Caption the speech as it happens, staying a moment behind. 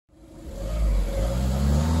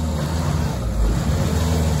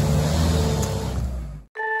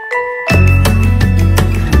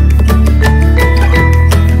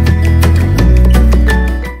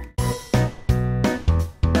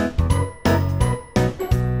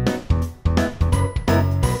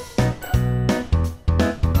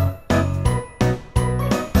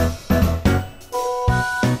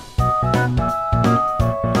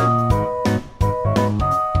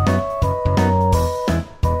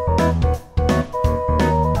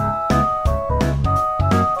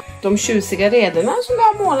de tjusiga rederna som jag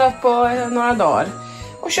har målat på några dagar.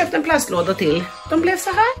 Och köpt en plastlåda till. De blev så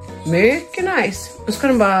här. Mycket nice. Nu ska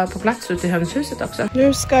de bara på plats ute i hönshuset också.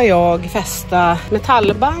 Nu ska jag fästa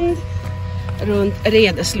metallband runt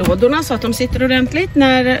redeslådorna så att de sitter ordentligt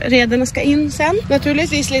när rederna ska in sen.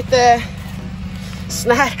 Naturligtvis lite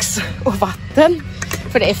snacks och vatten.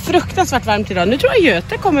 För det är fruktansvärt varmt idag. Nu tror jag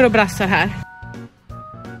Göte kommer och brassar här.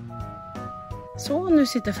 Så, nu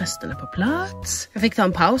sitter fästena på plats. Jag fick ta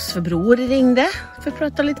en paus för bror ringde för att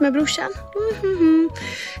prata lite med brorsan.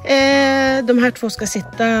 De här två ska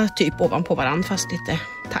sitta typ ovanpå varandra fast lite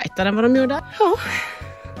tajtare än vad de gjorde. Ja.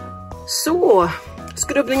 Så,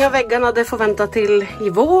 skrubbning av väggarna det får vänta till i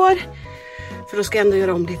vår. För då ska jag ändå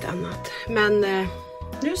göra om lite annat. Men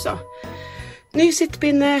nu så. Ny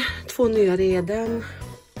sittpinne, 2 nya reden.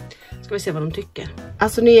 Ska vi se vad de tycker.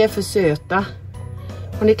 Alltså ni är för söta.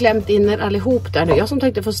 Har ni klämt in er allihop där nu? Jag som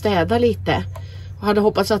tänkte få städa lite. Och hade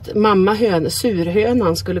hoppats att mamma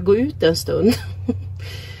surhönan skulle gå ut en stund.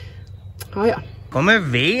 Ja. Kommer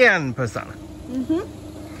ven på stan.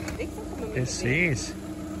 Precis.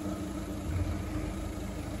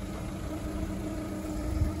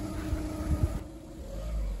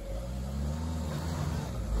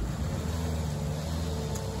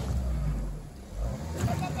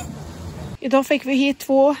 Idag fick vi hit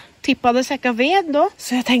 2 tippade säckar ved då.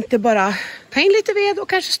 Så jag tänkte bara ta in lite ved och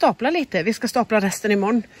kanske stapla lite. Vi ska stapla resten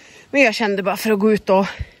imorgon. Men jag kände bara för att gå ut och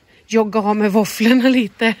jogga av med våfflorna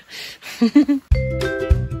lite.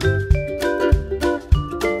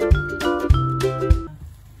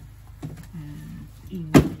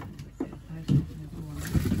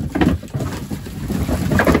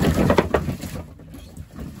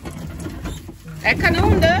 Det är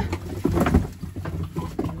kanon du!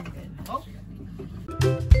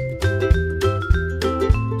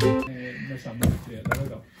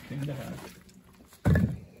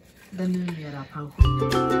 Den numera pension.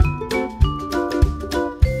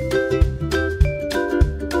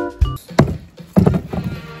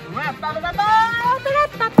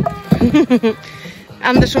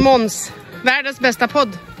 Anders och Måns, världens bästa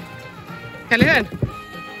podd. Eller hur?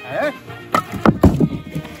 Nej.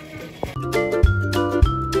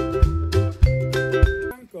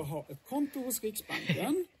 Banker har ett konto hos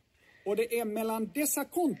Riksbanken. Och det är mellan dessa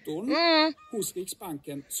konton hos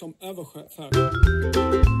Riksbanken som överför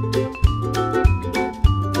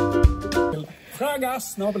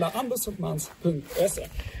fråga@andersocmans.se.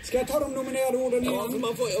 Ska jag ta de nominerade orden igen? Ja,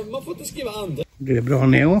 man får inte skriva Anders. Blir det bra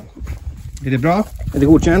Neo? Blir det bra? Är det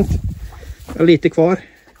godkänt? Jag har lite kvar.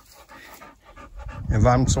 Det är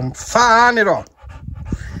varmt som fan idag.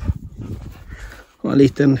 Och en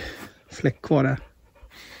liten fläck kvar där.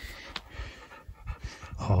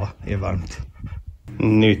 Ja, det är varmt.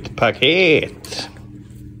 Nytt paket.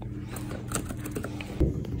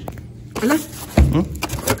 Eller?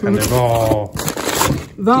 Vad kan det vara?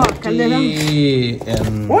 Vad kan det vara?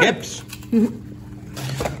 En keps.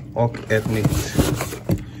 Och ett nytt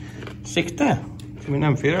sikte till min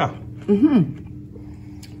M4.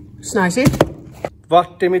 Snajsigt.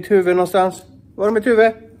 Vart är mitt huvud någonstans? Var är mitt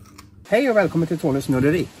huvud? Hej och välkommen till Tony's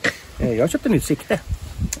nörderi. Jag köpte ett nytt sikte.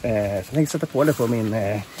 Så jag tänkte sätta på det på min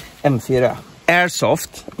M4.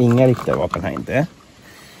 Airsoft. Inga riktiga vapen här inte.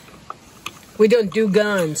 We don't do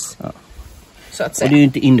guns. Ja. Så att säga. Och det är ju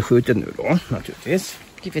inte inskjutet nu då, naturligtvis.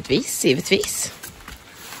 Givetvis.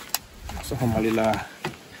 Så har man lilla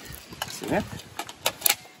snett.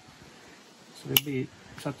 Så det blir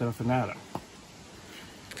satt den för nära.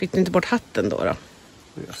 Fick du inte bort hatten då?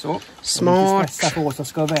 Så. Smart. Stressa på oss och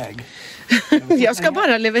ska iväg. Jag ska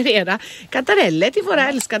bara leverera kantareller till våra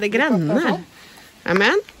älskade grannar.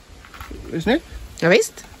 Amen. Är det snyggt? Ja,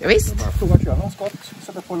 visst. Jag bara prova att köra någon skott.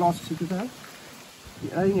 Sätta på lasersiktet här.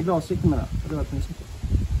 Det är inget glassikte med det. Det var principet.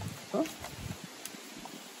 Så.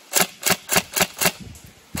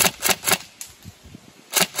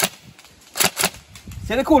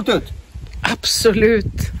 Ser det coolt ut?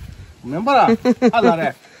 Absolut. Men bara alla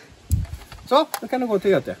rätt. Så, då kan du gå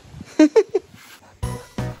till Göte.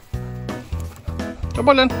 Ta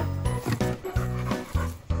bollen.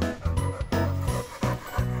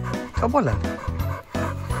 Ta bollen.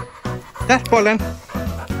 Där, bollen.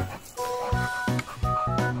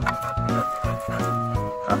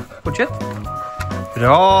 Ja, fortsätt.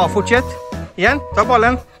 Bra, fortsätt. Igen, ta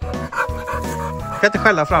bollen. Jag kan inte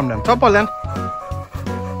skälla fram den. Ta bollen.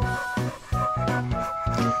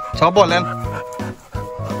 Ta bollen.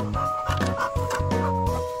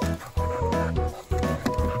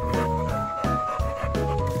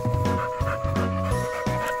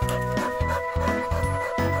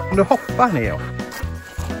 Om du hoppar ner.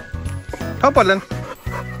 Ta bollen.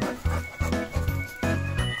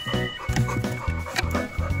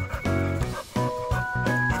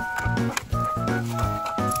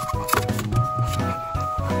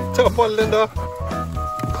 bollen då.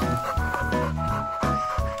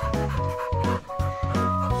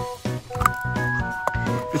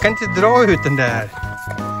 Du kan inte dra ut den där.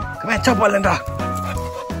 Kom igen, ta bollen då.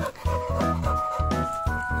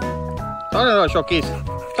 Ta den då, tjockis.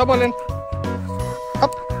 Ta bollen.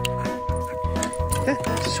 Hopp.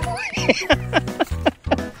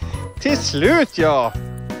 Till slut, ja.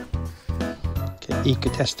 Okej,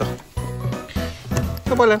 IQ-test då.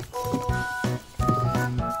 Ta bollen.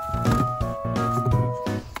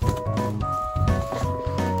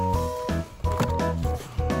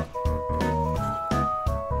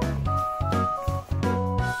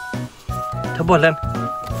 Ta bollen.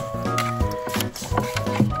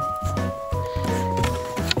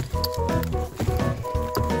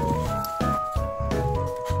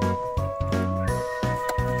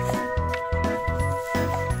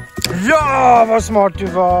 Ja, vad smart du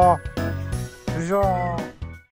var. Ja.